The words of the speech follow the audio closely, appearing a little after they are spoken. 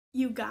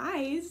You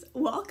guys,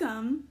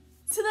 welcome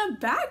to the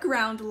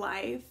background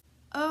life.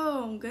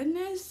 Oh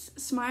goodness,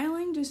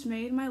 smiling just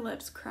made my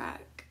lips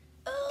crack.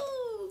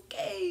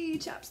 Okay,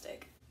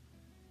 chapstick.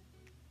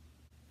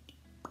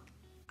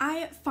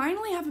 I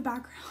finally have a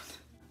background.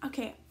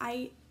 Okay,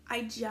 I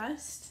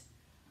just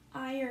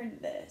ironed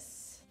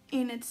this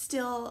and it's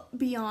still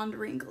beyond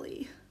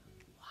wrinkly.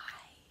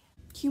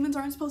 Why? Humans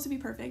aren't supposed to be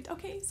perfect.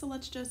 Okay, so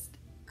let's just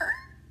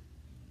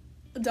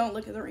don't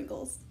look at the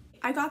wrinkles.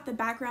 I got the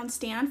background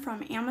stand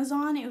from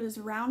Amazon. It was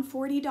around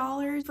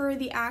 $40 for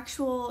the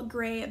actual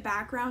gray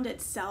background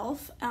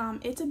itself.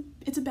 It's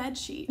a bed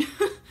sheet.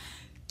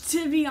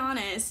 To be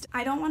honest,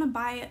 I don't want to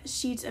buy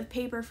sheets of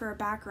paper for a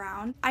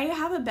background. I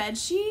have a bed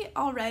sheet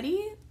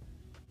already,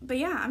 but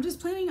yeah, I'm just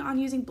planning on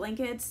using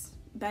blankets,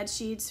 bed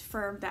sheets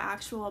for the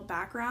actual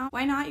background.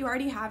 Why not? You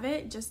already have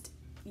it, just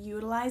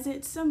utilize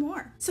it some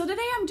more. So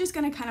today I'm just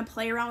gonna kind of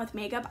play around with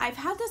makeup. I've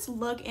had this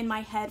look in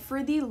my head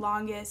for the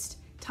longest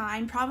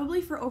time,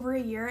 probably for over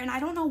a year, and I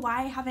don't know why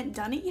I haven't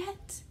done it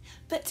yet,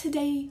 but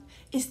today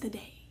is the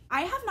day.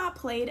 I have not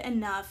played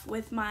enough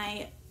with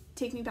my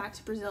Take Me Back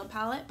to Brazil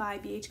palette by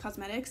BH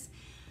Cosmetics.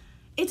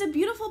 It's a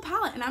beautiful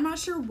palette and I'm not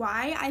sure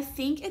why. I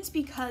think it's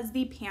because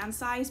the pan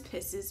size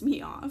pisses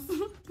me off.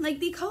 Like,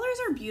 the colors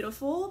are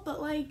beautiful,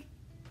 but like,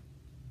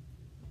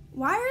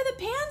 why are the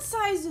pan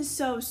sizes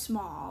so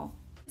small?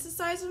 It's the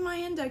size of my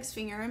index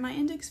finger and my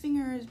index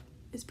finger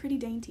is pretty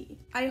dainty.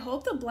 I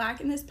hope the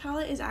black in this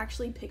palette is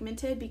actually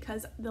pigmented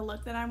because the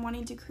look that I'm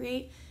wanting to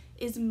create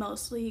is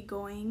mostly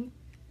going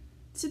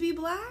to be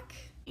black.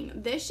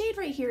 This shade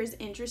right here is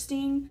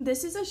interesting.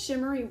 This is a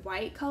shimmery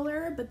white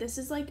color, but this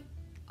is like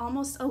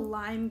almost a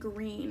lime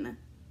green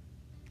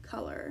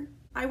color.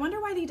 I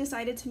wonder why they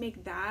decided to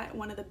make that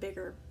one of the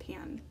bigger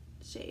pan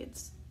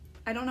shades.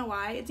 I don't know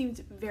why, it seems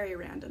very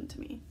random to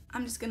me.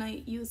 I'm just gonna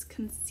use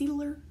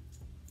concealer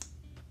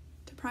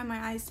to prime my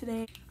eyes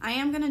today. I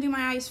am gonna do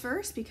my eyes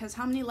first because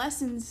how many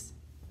lessons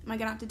am I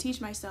gonna have to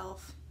teach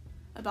myself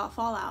about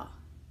fallout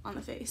on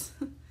the face?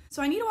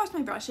 So I need to wash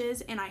my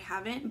brushes and I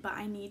haven't, but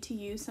I need to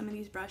use some of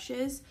these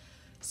brushes.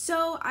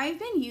 So I've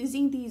been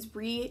using these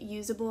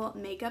reusable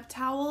makeup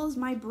towels.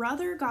 My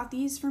brother got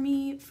these for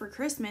me for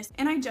Christmas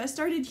and I just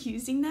started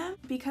using them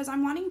because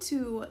I'm wanting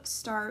to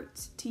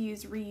start to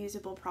use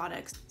reusable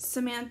products.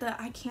 Samantha,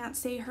 I can't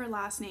say her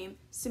last name,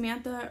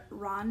 Samantha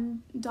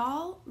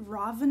Ravndal.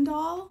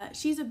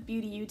 She's a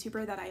beauty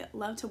YouTuber that I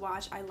love to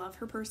watch. I love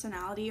her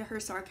personality,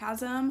 her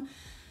sarcasm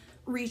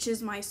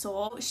reaches my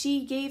soul.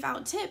 She gave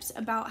out tips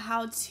about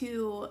how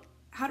to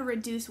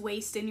reduce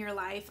waste in your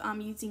life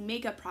using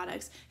makeup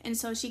products, and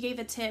so she gave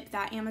a tip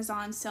that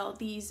Amazon sell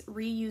these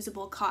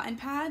reusable cotton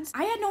pads.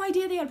 I had no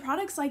idea they had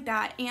products like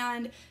that,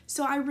 and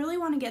so I really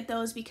want to get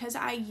those because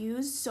I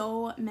use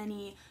so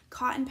many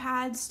cotton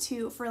pads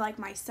for like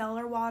my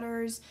cellar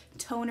waters,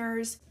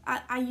 toners.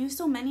 I use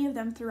so many of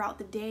them throughout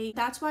the day.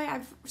 That's why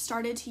I've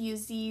started to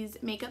use these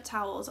makeup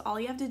towels.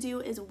 All you have to do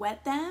is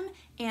wet them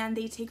and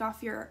they take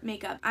off your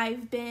makeup.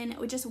 I've been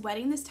just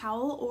wetting this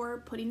towel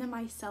or putting the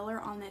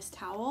micellar on this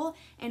towel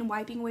and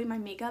wiping away my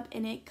makeup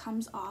and it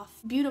comes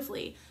off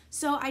beautifully.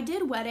 So I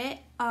did wet it.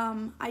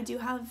 I do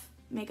have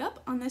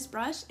makeup on this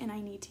brush and I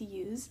need to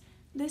use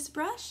this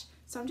brush.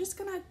 So I'm just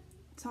gonna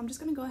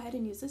go ahead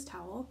and use this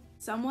towel.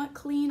 Somewhat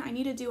clean. I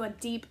need to do a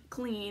deep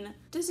clean.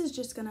 This is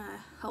just gonna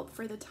help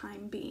for the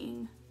time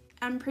being.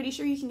 I'm pretty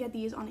sure you can get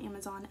these on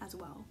Amazon as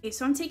well. Okay,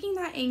 so I'm taking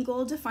that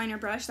angled definer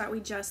brush that we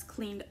just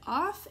cleaned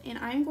off and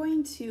I'm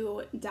going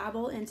to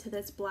dabble into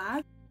this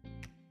black.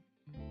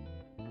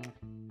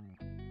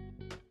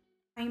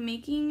 I'm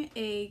making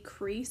a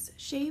crease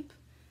shape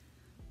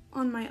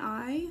on my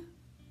eye.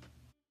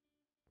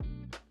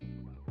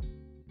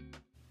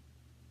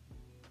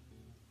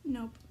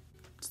 Nope.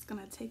 Just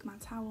gonna take my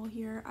towel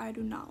here. I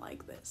do not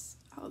like this,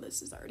 how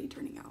this is already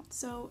turning out.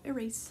 So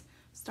erase,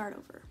 start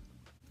over.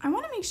 I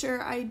want to make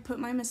sure I put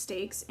my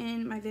mistakes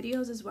in my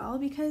videos as well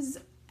because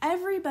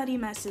everybody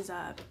messes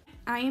up.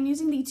 I am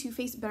using the Too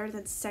Faced Better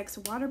Than Sex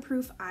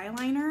waterproof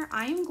eyeliner.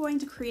 I am going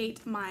to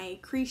create my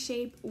crease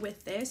shape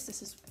with this.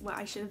 This is what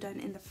I should have done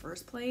in the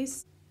first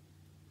place.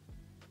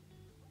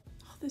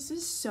 Oh, this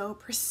is so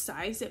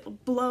precise.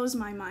 It blows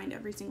my mind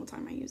every single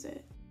time I use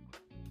it.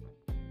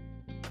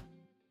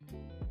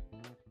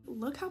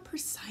 Look how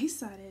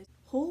precise that is.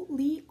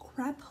 Holy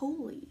crap,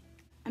 holy.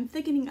 I'm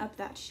thickening up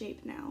that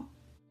shape now.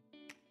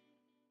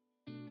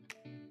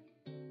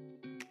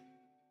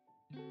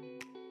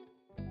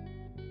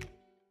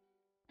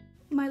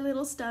 My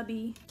little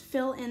stubby.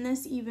 Fill in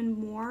this even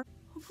more.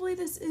 Hopefully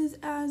this is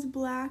as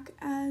black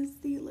as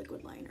the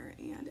liquid liner,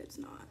 and it's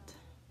not.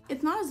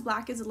 It's not as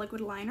black as the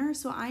liquid liner,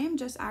 so I am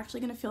just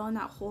actually gonna fill in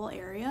that whole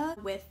area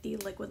with the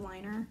liquid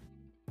liner.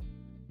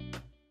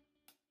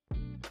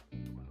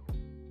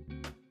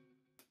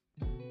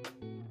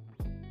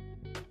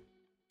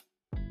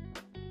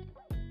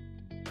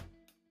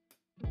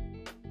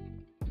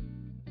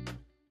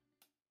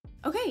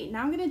 Okay,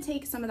 now I'm gonna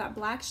take some of that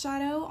black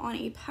shadow on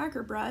a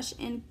packer brush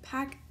and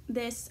pack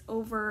this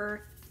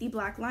over the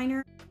black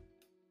liner.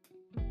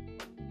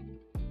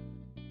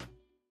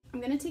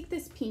 I'm gonna take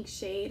this pink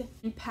shade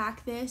and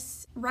pack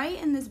this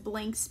right in this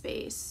blank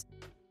space.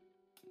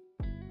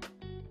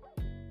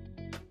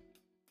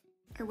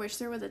 I wish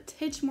there was a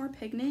titch more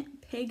pigment.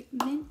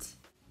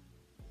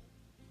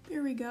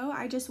 There we go.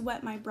 I just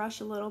wet my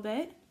brush a little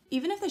bit.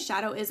 Even if the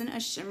shadow isn't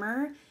a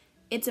shimmer,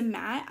 it's a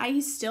matte,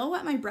 I still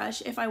wet my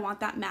brush if I want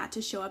that matte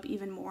to show up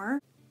even more.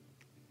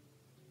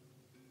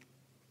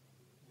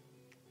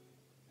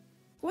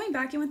 Going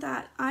back in with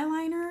that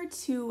eyeliner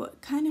to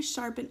kind of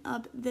sharpen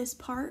up this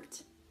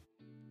part.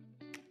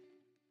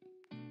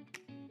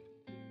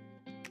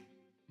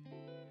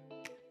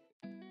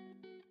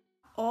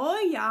 Oh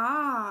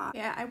yeah!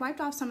 Yeah, I wiped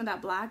off some of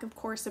that black. Of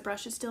course, the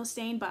brush is still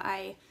stained, but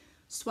I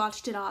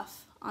swatched it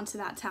off onto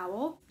that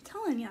towel. I'm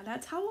telling ya,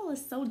 that towel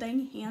is so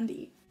dang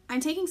handy. I'm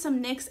taking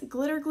some NYX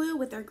glitter glue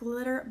with their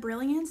Glitter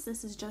Brilliance.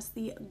 This is just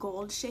the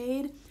gold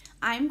shade.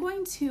 I'm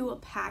going to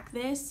pack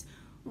this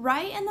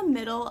right in the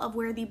middle of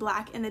where the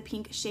black and the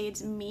pink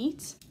shades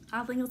meet.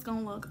 I think it's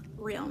gonna look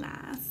real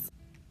nice.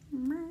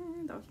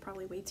 That was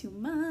probably way too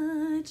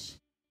much.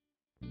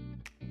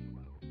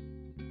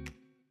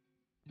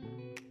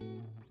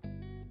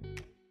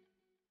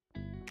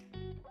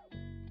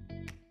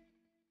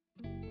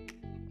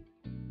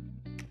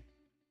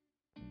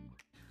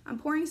 I'm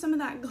pouring some of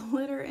that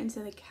glitter into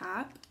the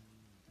cap.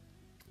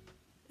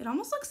 It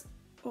almost looks,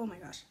 oh my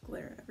gosh,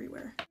 glitter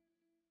everywhere.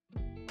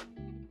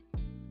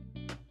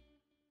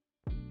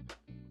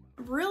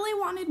 Really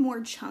wanted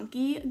more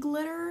chunky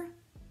glitter,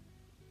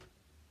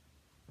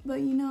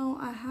 but you know,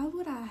 I have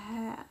what I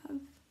have.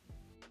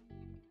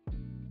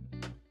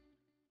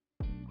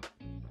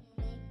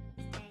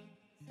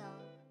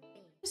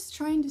 Just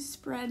trying to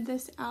spread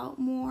this out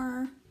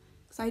more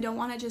because I don't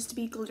want it just to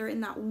be glitter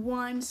in that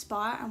one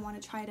spot. I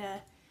want to try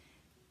to,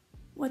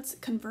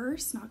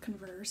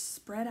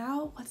 spread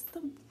out. What's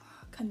the,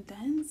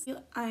 condense?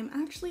 I'm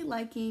actually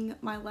liking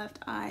my left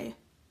eye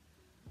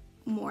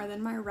more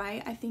than my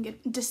right. I think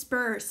it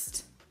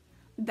dispersed.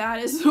 That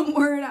is the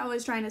word I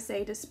was trying to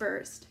say,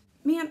 dispersed.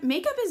 Man,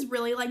 makeup is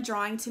really like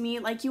drawing to me.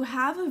 Like you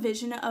have a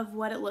vision of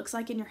what it looks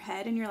like in your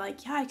head and you're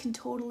like, yeah, I can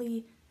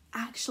totally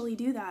actually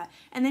do that.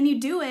 And then you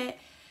do it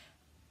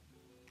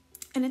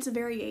and it's a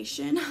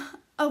variation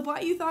of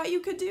what you thought you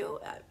could do.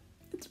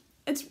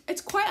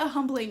 It's quite a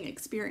humbling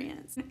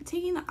experience.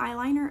 Taking the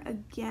eyeliner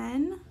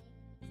again.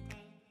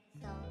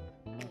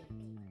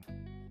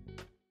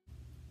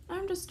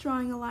 I'm just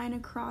drawing a line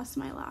across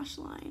my lash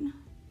line.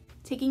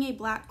 Taking a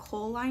black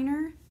kohl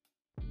liner.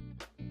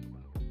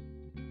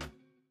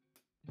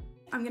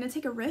 I'm gonna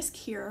take a risk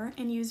here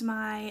and use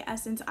my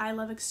Essence I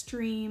Love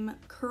Extreme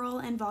Curl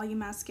and Volume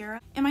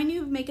Mascara. In my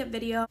new makeup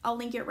video, I'll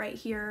link it right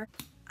here.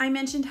 I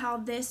mentioned how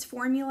this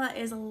formula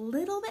is a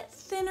little bit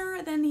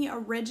thinner than the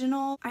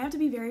original. I have to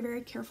be very,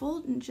 very careful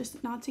and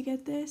just not to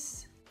get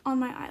this on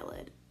my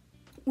eyelid.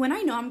 When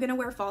I know I'm gonna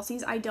wear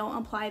falsies, I don't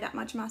apply that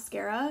much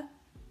mascara.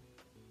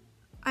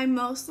 I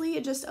mostly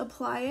just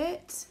apply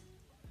it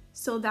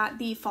so that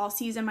the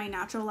falsies and my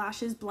natural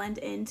lashes blend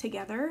in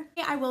together.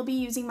 I will be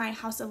using my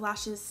House of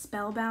Lashes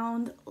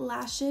Spellbound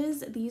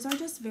lashes. These are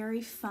just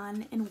very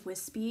fun and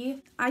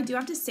wispy. I do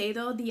have to say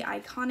though, the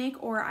Iconic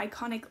or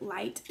Iconic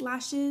Light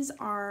lashes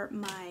are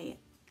my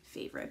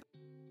favorite.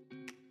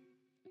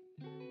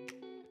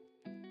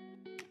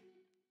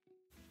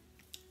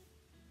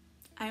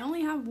 I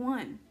only have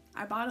one.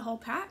 I bought a whole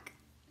pack.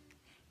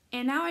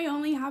 And now I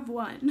only have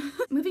one.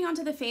 Moving on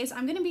to the face,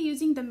 I'm gonna be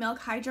using the Milk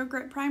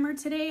Hydrogrip Primer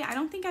today. I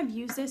don't think I've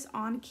used this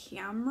on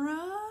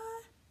camera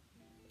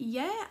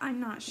yet,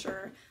 I'm not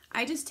sure.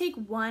 I just take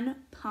one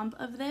pump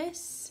of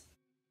this.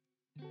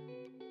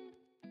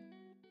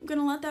 I'm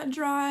gonna let that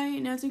dry,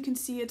 and as you can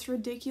see, it's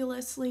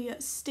ridiculously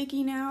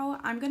sticky now.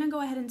 I'm gonna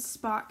go ahead and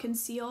spot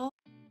conceal.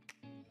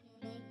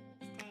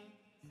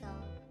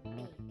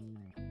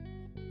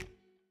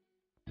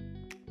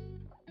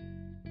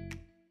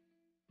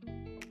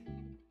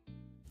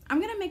 I'm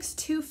gonna mix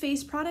two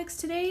face products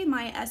today,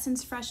 my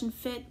Essence Fresh and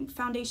Fit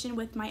foundation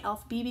with my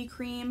e.l.f. BB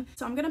cream.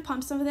 So I'm gonna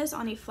pump some of this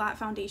on a flat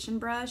foundation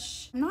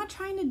brush. I'm not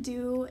trying to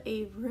do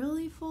a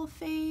really full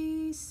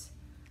face.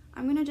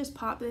 I'm gonna just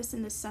pop this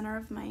in the center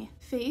of my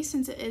face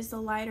since it is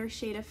the lighter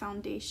shade of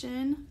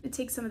foundation. I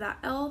take some of that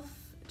e.l.f.,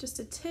 just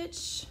a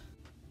titch.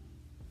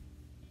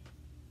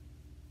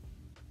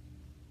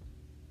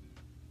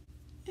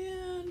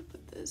 And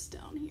put this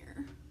down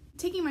here.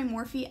 Taking my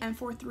Morphe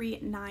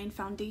M439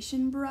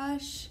 foundation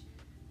brush,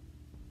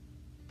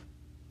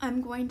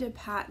 I'm going to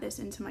pat this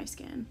into my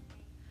skin.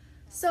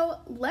 So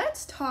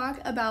let's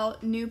talk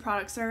about new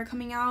products that are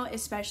coming out,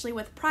 especially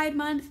with Pride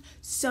Month.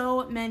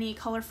 So many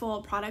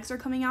colorful products are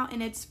coming out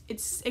and it's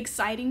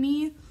exciting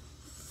me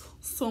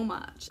so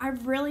much.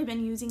 I've really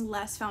been using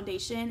less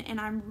foundation and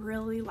I'm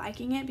really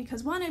liking it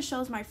because one, it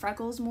shows my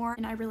freckles more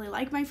and I really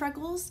like my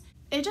freckles.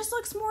 It just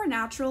looks more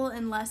natural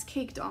and less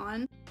caked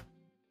on.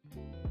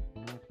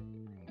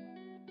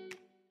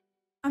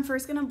 I'm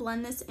first gonna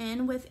blend this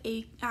in with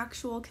a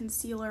actual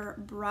concealer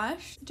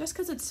brush just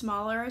because it's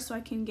smaller so I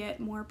can get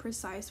more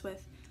precise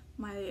with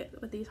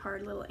these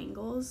hard little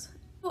angles.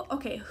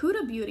 Okay,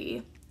 Huda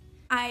Beauty.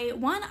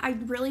 I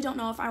really don't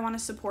know if I want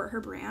to support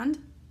her brand.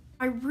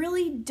 I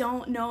really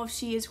don't know if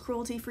she is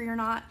cruelty free or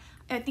not.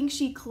 I think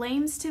she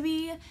claims to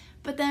be,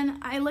 but then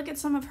I look at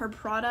some of her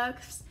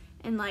products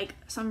and like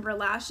some of her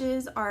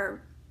lashes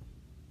are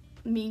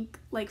mink,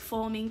 like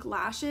full mink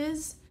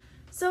lashes.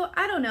 So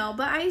I don't know,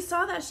 but I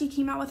saw that she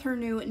came out with her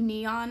new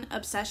Neon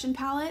Obsession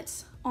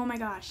palettes. Oh my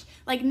gosh,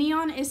 like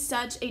neon is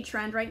such a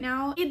trend right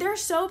now. They're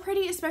so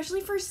pretty,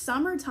 especially for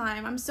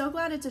summertime. I'm so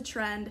glad it's a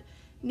trend.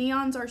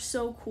 Neons are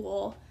so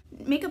cool.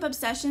 Makeup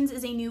Obsessions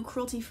is a new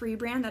cruelty-free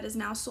brand that is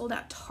now sold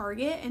at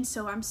Target, and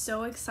so I'm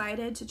so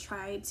excited to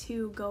try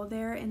to go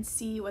there and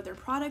see what their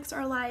products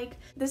are like.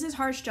 This is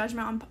harsh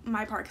judgment on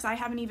my part because I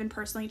haven't even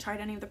personally tried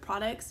any of the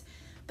products,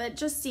 but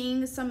just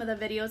seeing some of the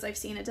videos I've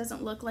seen, it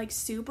doesn't look like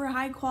super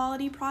high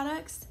quality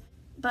products.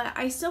 But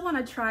I still want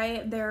to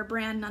try their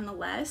brand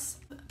nonetheless.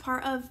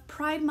 Part of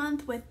Pride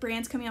Month with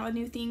brands coming out with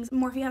new things,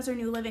 Morphe has their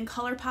new Live in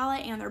Color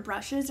palette and their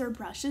brushes. Their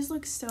brushes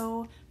look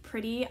so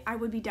pretty. I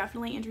would be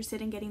definitely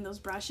interested in getting those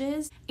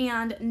brushes.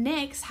 And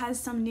NYX has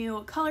some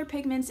new color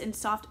pigments and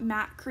soft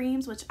matte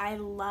creams, which I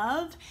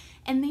love.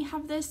 And they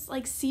have this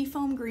like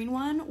seafoam green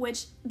one,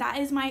 which that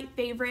is my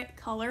favorite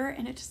color,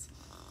 and it just...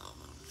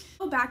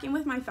 Go back in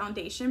with my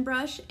foundation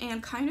brush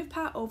and kind of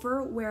pat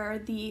over where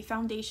the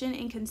foundation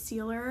and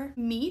concealer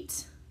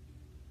meet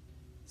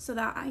so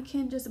that I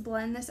can just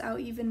blend this out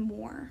even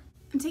more.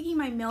 I'm taking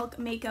my Milk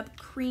Makeup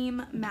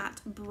Cream Matte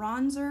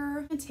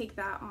Bronzer and take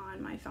that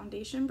on my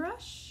foundation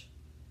brush.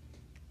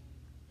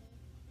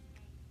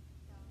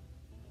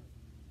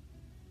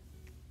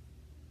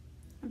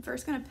 I'm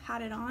first gonna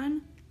pat it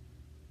on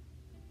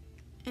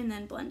and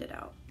then blend it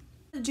out.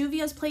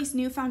 Juvia's Place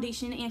new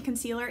foundation and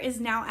concealer is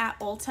now at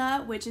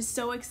Ulta, which is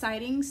so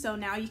exciting. So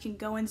now you can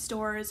go in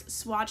stores,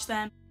 swatch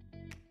them.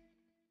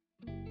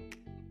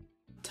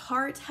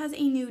 Tarte has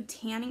a new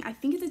tanning, I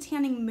think it's a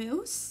tanning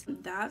mousse.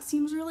 That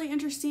seems really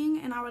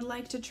interesting and I would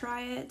like to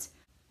try it.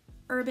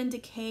 Urban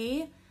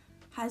Decay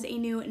has a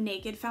new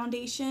naked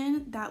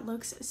foundation that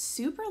looks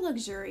super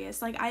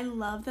luxurious. Like, I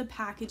love the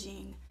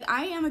packaging.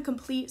 I am a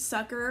complete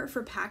sucker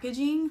for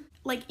packaging.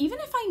 Like, even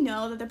if I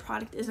know that the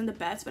product isn't the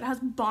best, but it has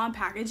bomb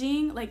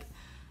packaging, like,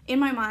 in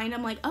my mind,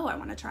 I'm like, oh, I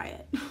want to try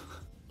it.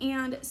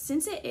 And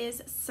since it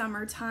is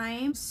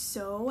summertime, I'm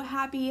so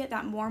happy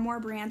that more and more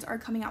brands are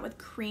coming out with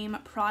cream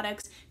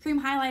products,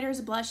 cream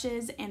highlighters,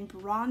 blushes, and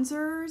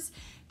bronzers,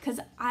 because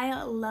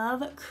I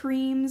love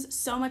creams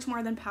so much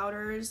more than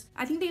powders.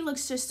 I think they look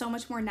just so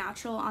much more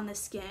natural on the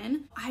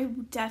skin. I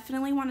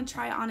definitely want to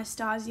try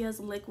Anastasia's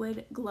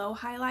liquid glow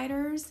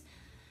highlighters.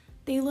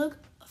 They look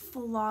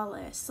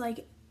flawless.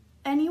 Like,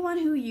 anyone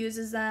who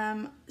uses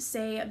them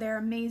say they're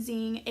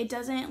amazing. It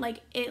doesn't, like,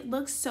 it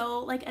looks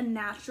so like a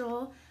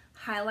natural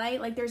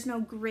highlight. Like, there's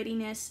no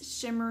grittiness,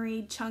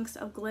 shimmery chunks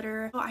of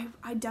glitter. So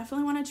I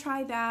definitely want to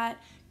try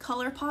that.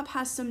 ColourPop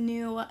has some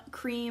new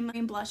cream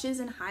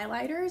blushes and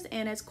highlighters,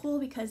 and it's cool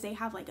because they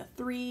have like a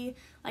three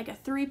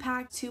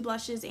pack, 2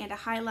 blushes and a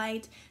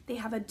highlight. They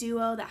have a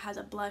duo that has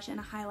a blush and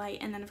a highlight,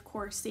 and then of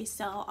course they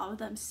sell all of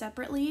them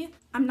separately.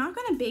 I'm not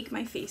gonna bake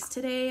my face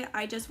today.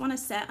 I just want to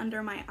set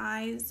under my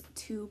eyes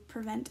to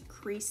prevent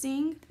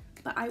creasing,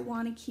 but I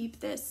want to keep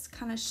this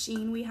kind of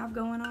sheen we have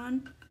going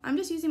on. I'm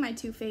just using my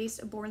Too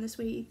Faced Born This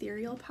Way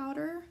Ethereal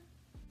powder.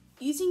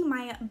 Using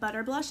my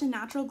Butter Blush in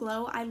Natural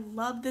Glow. I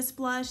love this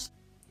blush.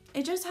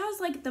 It just has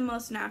like the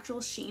most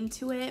natural sheen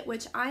to it,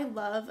 which I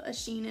love a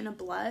sheen in a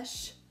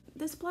blush.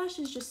 This blush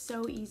is just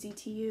so easy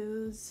to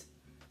use.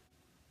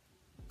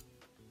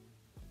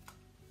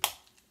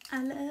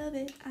 I love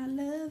it, I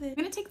love it. I'm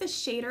gonna take the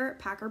shader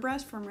packer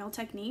brush from Real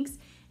Techniques,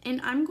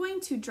 and I'm going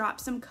to drop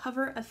some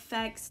Cover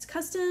FX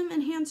custom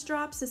enhanced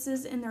drops. This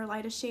is in their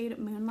lightest shade,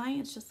 Moonlight.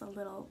 It's just a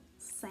little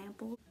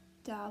sample.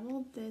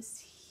 Dabble this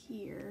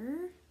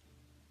here.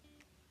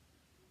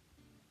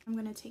 I'm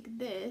gonna take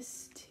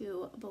this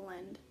to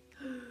blend.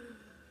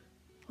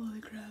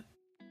 Holy crap.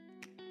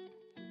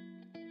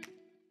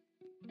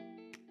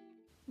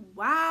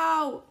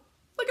 Wow!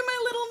 Look at my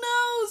little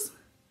nose!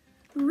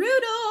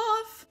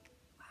 Rudolph!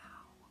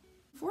 Wow.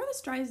 Before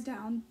this dries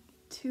down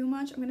too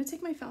much, I'm gonna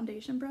take my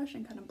foundation brush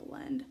and kind of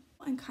blend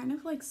and kind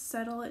of like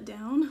settle it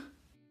down.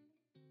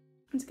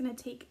 I'm just gonna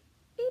take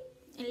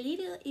a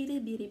little itty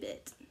bitty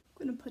bit. I'm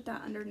gonna put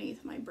that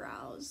underneath my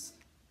brows,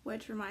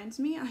 which reminds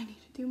me I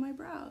need to do my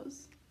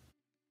brows.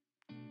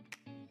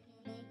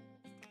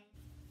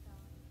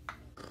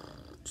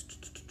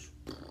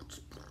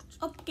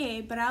 Okay,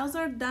 brows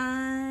are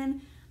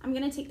done. I'm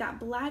gonna take that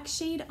black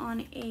shade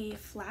on a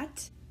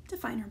flat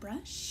definer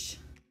brush.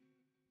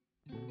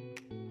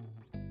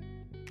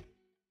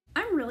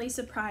 I'm really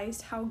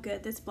surprised how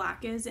good this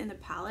black is in the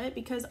palette,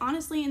 because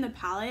honestly in the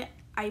palette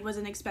I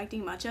wasn't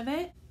expecting much of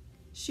it.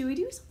 Should we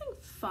do something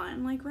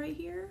fun like right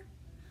here?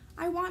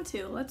 I want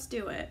to. Let's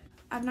do it.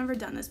 I've never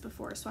done this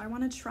before, so I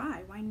want to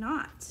try. Why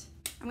not?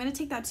 I'm gonna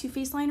take that Too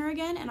Faced liner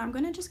again, and I'm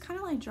gonna just kind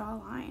of like draw a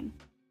line.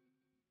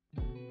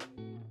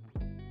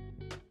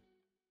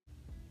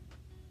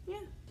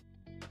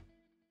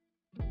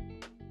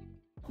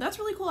 That's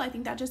really cool. I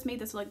think that just made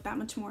this look that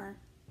much more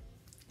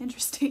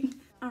interesting.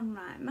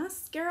 Alright,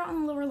 mascara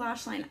on the lower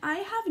lash line. I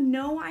have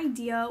no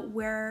idea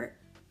where,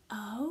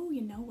 oh,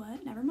 you know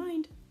what? Never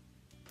mind.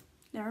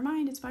 Never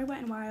mind, it's by Wet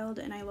n Wild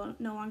and I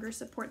no longer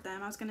support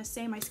them. I was gonna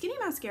say my Skinny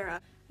mascara.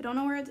 I don't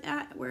know where it's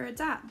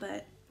at,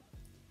 but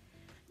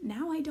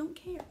now I don't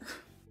care.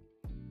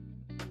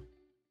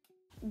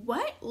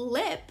 What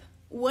lip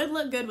would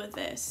look good with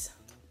this?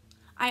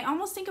 I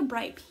almost think a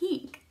bright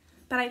pink,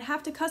 but I'd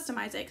have to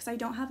customize it because I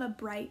don't have a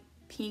bright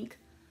pink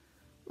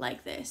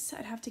like this.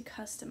 I'd have to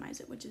customize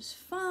it, which is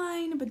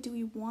fine, but do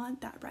we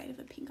want that bright of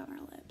a pink on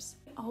our lips?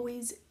 I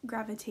always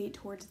gravitate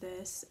towards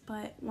this,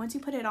 but once you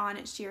put it on,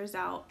 it shears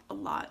out a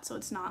lot, so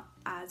it's not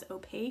as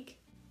opaque.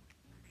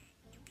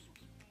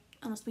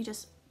 Unless we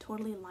just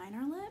totally line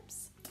our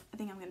lips. I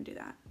think I'm gonna do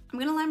that. I'm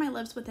gonna line my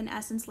lips with an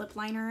Essence lip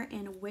liner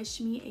in Wish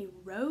Me a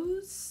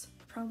Rose.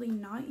 Probably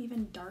not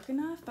even dark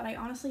enough, but I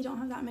honestly don't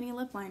have that many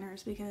lip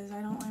liners because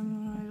I don't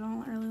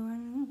really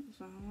line my lips,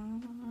 so I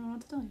don't know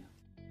what to tell you.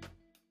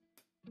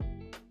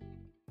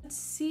 Let's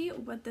see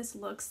what this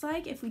looks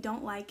like. If we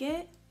don't like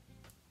it,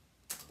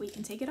 we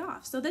can take it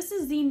off. So this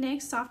is the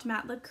NYX Soft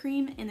Matte Lip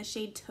Cream in the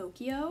shade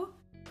Tokyo.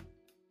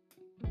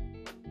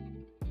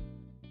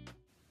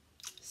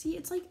 See,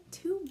 it's like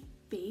too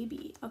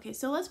baby. Okay,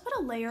 so let's put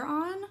a layer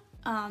on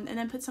and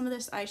then put some of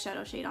this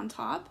eyeshadow shade on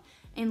top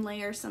and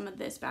layer some of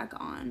this back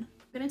on.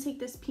 I'm gonna take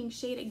this pink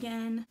shade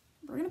again.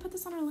 We're gonna put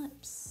this on our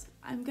lips.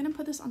 I'm gonna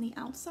put this on the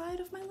outside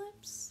of my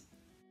lips.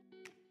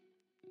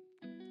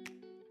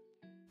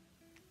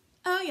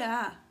 Oh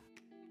yeah.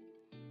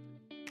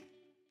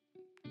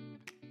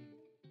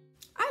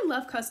 I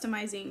love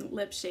customizing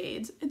lip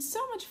shades. It's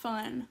so much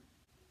fun.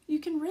 You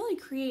can really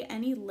create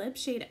any lip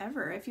shade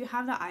ever. If you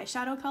have the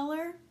eyeshadow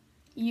color,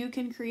 you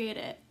can create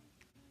it.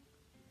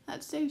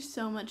 That saves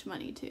so much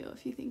money too,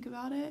 if you think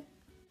about it.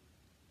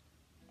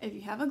 If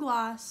you have a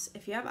gloss,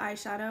 if you have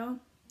eyeshadow,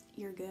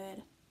 you're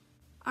good.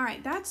 All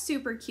right, that's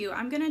super cute.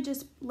 I'm gonna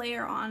just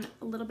layer on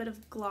a little bit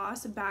of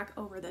gloss back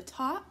over the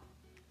top.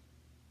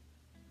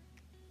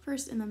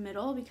 First in the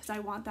middle because I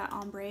want that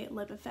ombre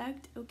lip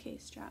effect. Okay,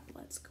 strap,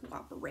 let's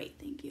cooperate,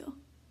 thank you.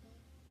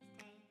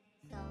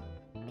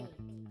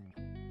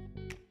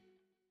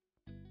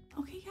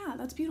 Okay, yeah,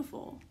 that's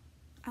beautiful.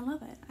 I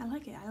love it, I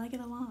like it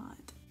a lot.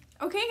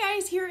 Okay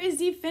guys, here is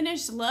the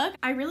finished look.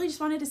 I really just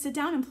wanted to sit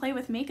down and play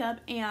with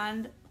makeup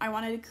and I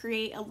wanted to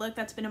create a look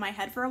that's been in my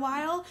head for a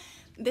while.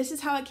 This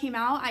is how it came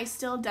out. I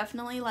still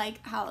definitely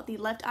like how the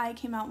left eye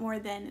came out more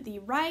than the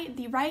right.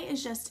 The right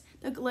is just,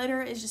 the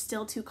glitter is just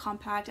still too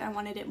compact. I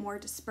wanted it more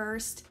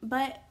dispersed,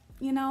 but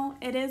you know,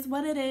 it is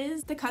what it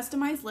is. The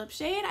customized lip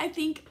shade, I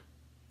think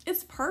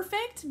it's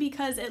perfect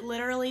because it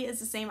literally is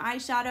the same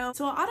eyeshadow,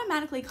 so it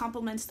automatically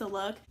complements the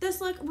look. This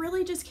look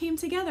really just came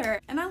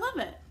together and I love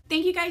it.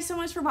 Thank you guys so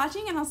much for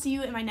watching and I'll see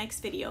you in my next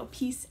video.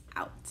 Peace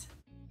out.